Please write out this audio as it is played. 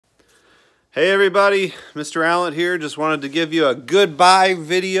Hey everybody, Mr. Alent here. Just wanted to give you a goodbye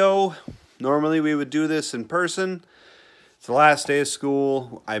video. Normally we would do this in person. It's the last day of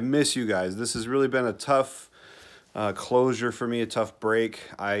school. I miss you guys. This has really been a tough closure for me, a tough break.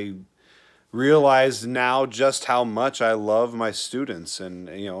 I realize now just how much I love my students. And,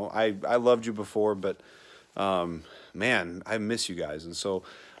 you know, I loved you before, but, man, I miss you guys. And so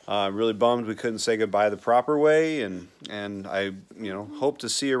really bummed we couldn't say goodbye the proper way, and I hope to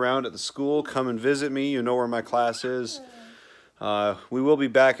see you around at the school. Come and visit me. You know where my class is. We will be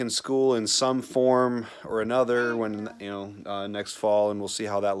back in school in some form or another when next fall, and we'll see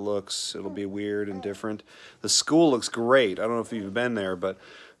how that looks. It'll be weird and different. The school looks great. I don't know if you've been there, but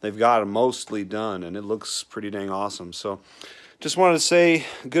they've got it mostly done, and it looks pretty dang awesome. So just wanted to say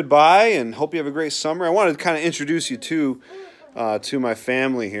goodbye and hope you have a great summer. I wanted to kind of introduce you to my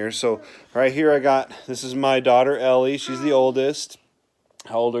family here. So right here this is my daughter Ellie. She's the oldest.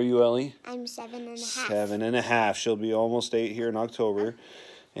 How old are you, Ellie? I'm 7.5. 7.5. She'll be almost 8 here in October.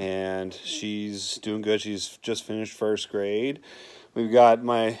 And she's doing good. She's just finished first grade. We've got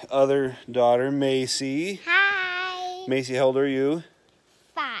my other daughter, Macy. Hi. Macy, how old are you?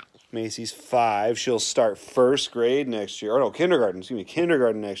 5. Macy's 5. She'll start first grade next year. Oh, no, kindergarten. Excuse me,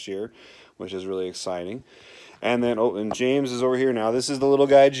 kindergarten next year, which is really exciting. And then, and James is over here now. This is the little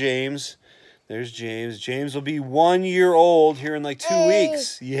guy, James. There's James. James will be 1 year old here in like 2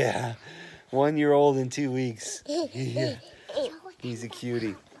 weeks. Yeah, 1 year old in 2 weeks. Yeah. He's a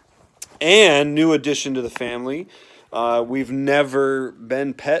cutie. And new addition to the family. We've never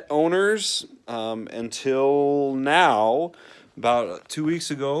been pet owners until now. About 2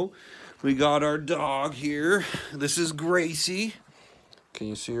 weeks ago, we got our dog here. This is Gracie. Can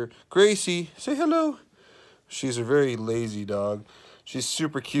you see her? Gracie, say hello. She's a very lazy dog. She's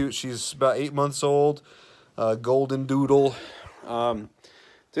super cute. She's about 8 months old, golden doodle.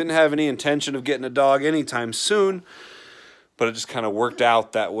 Didn't have any intention of getting a dog anytime soon, but it just kind of worked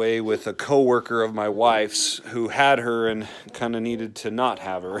out that way with a coworker of my wife's who had her and kind of needed to not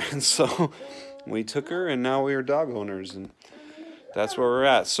have her. And so we took her, and now we are dog owners, and that's where we're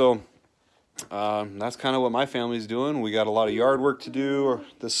at. So that's kind of what my family's doing. We got a lot of yard work to do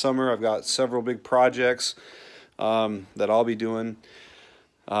this summer. I've got several big projects that I'll be doing.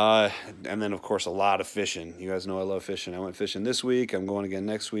 And then, of course, a lot of fishing. You guys know I love fishing. I went fishing this week. I'm going again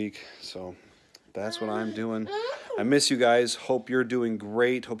next week. So that's what I'm doing. I miss you guys. Hope you're doing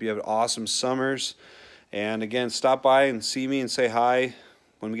great. Hope you have awesome summers. And again, stop by and see me and say hi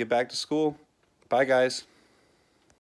when we get back to school. Bye, guys.